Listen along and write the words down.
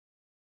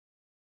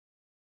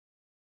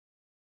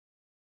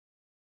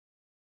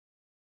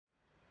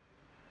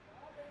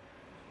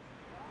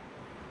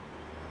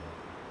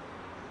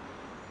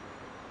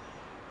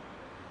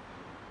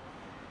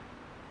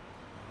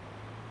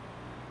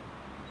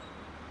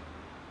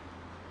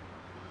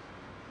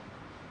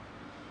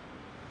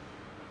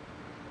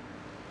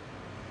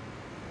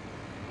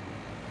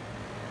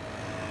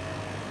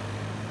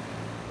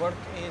Work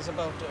is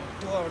about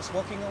 2 hours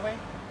walking away.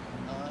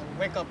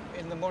 Wake up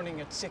in the morning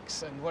at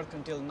 6 and work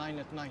until 9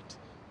 at night.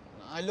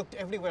 I looked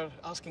everywhere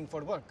asking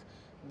for work,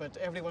 but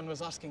everyone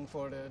was asking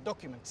for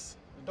documents,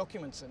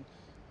 and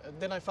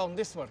then I found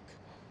this work.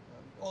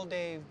 All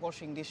day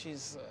washing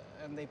dishes,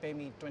 and they pay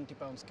me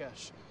 £20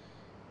 cash.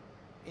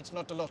 It's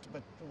not a lot,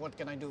 but what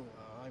can I do?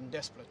 I'm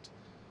desperate.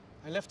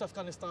 I left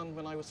Afghanistan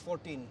when I was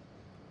 14.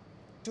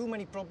 Too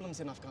many problems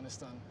in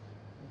Afghanistan.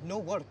 No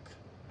work.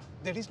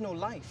 There is no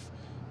life.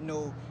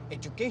 No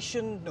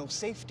education, no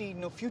safety,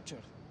 no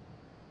future.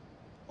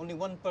 Only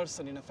one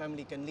person in a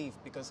family can leave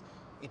because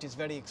it is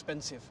very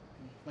expensive.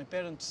 My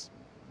parents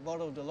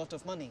borrowed a lot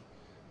of money,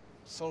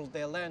 sold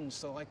their land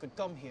so I could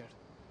come here.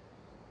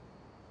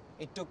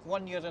 It took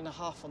 1 year and a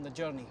half on the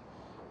journey.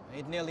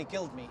 It nearly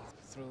killed me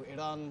through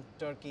Iran,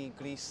 Turkey,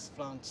 Greece,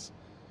 France.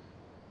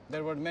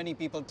 There were many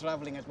people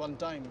traveling at one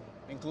time,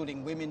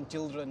 including women,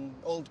 children,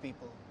 old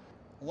people.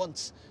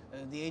 Once,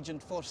 the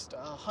agent forced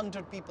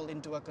 100 people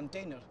into a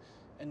container,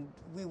 and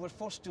we were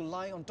forced to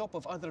lie on top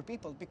of other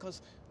people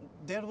because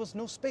there was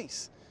no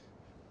space.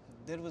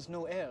 There was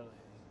no air.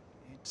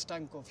 It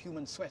stank of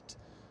human sweat.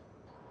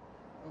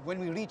 When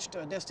we reached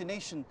a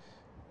destination,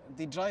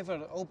 the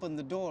driver opened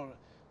the door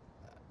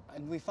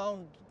and we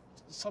found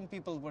some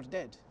people were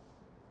dead.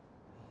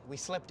 We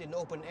slept in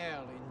open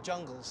air, in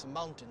jungles and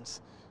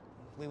mountains.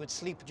 We would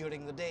sleep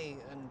during the day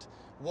and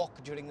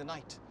walk during the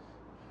night.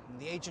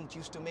 The agent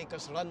used to make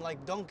us run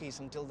like donkeys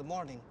until the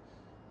morning.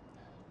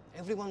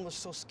 Everyone was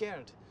so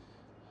scared.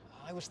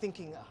 I was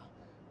thinking,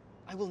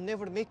 I will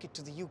never make it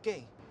to the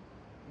UK.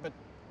 But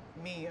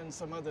me and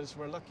some others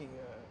were lucky.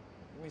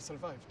 We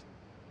survived.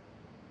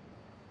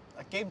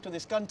 I came to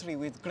this country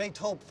with great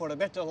hope for a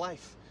better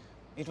life.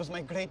 It was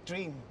my great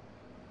dream.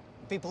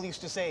 People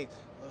used to say,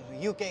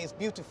 UK is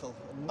beautiful,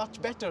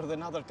 much better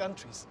than other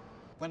countries.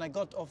 When I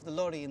got off the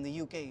lorry in the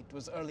UK, it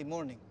was early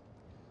morning.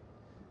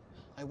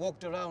 I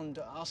walked around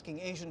asking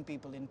Asian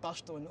people in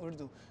Pashto and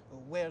Urdu,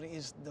 where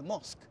is the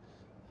mosque?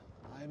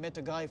 I met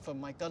a guy from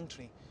my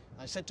country.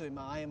 I said to him,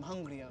 I am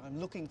hungry, I'm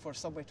looking for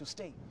somewhere to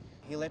stay.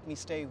 He let me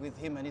stay with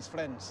him and his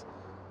friends.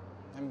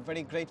 I'm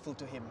very grateful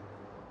to him.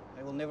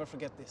 I will never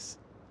forget this.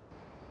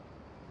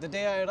 The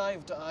day I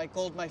arrived, I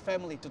called my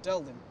family to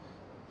tell them.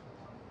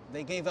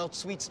 They gave out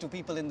sweets to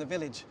people in the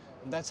village,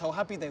 and that's how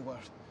happy they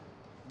were,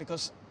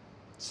 because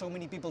so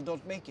many people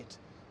don't make it.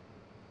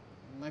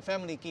 My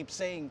family keeps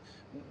saying,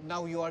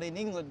 now you are in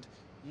England,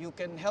 you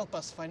can help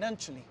us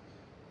financially.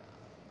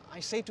 I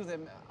say to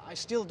them, I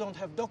still don't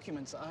have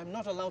documents. I'm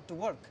not allowed to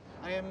work.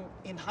 I am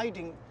in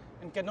hiding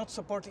and cannot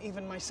support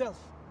even myself.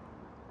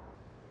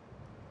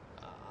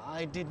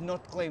 I did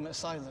not claim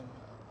asylum.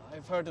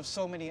 I've heard of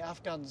so many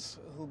Afghans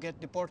who get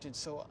deported,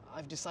 so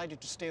I've decided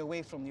to stay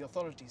away from the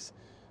authorities.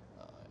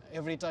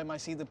 Every time I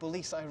see the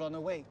police, I run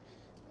away.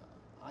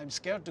 I'm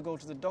scared to go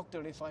to the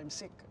doctor if I'm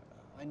sick.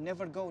 I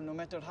never go, no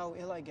matter how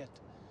ill I get.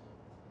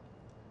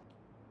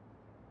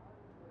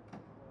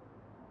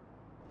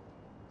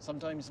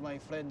 Sometimes my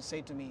friends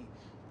say to me,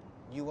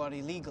 you are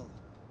illegal,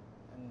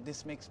 and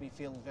this makes me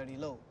feel very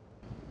low.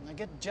 I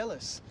get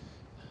jealous.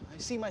 I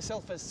see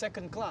myself as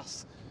second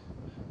class.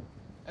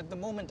 At the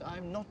moment,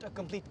 I'm not a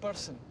complete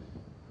person.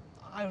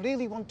 I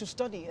really want to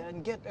study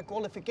and get a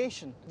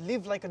qualification,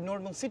 live like a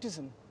normal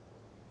citizen.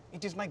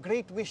 It is my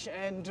great wish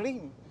and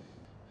dream.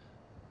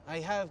 I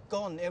have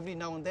gone every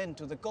now and then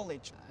to the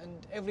college,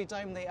 and every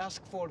time they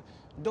ask for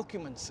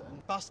documents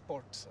and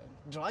passports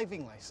and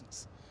driving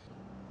license.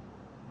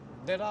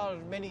 There are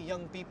many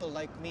young people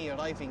like me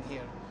arriving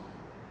here.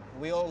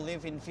 We all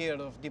live in fear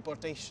of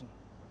deportation.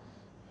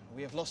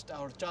 We have lost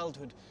our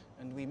childhood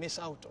and we miss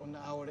out on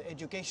our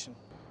education.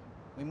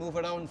 We move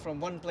around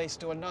from one place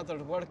to another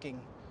working.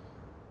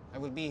 I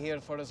will be here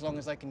for as long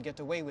as I can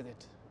get away with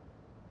it.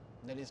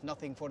 There is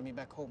nothing for me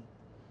back home.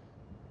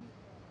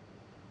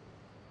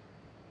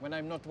 When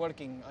I'm not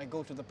working, I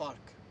go to the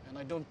park and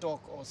I don't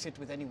talk or sit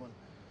with anyone.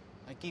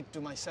 I keep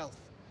to myself.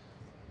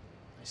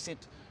 I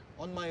sit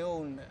on my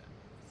own,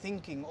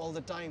 thinking all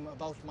the time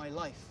about my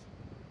life.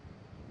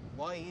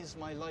 Why is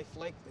my life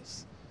like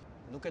this?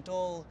 Look at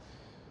all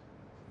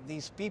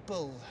these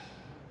people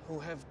who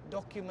have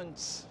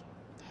documents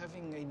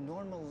having a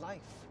normal life.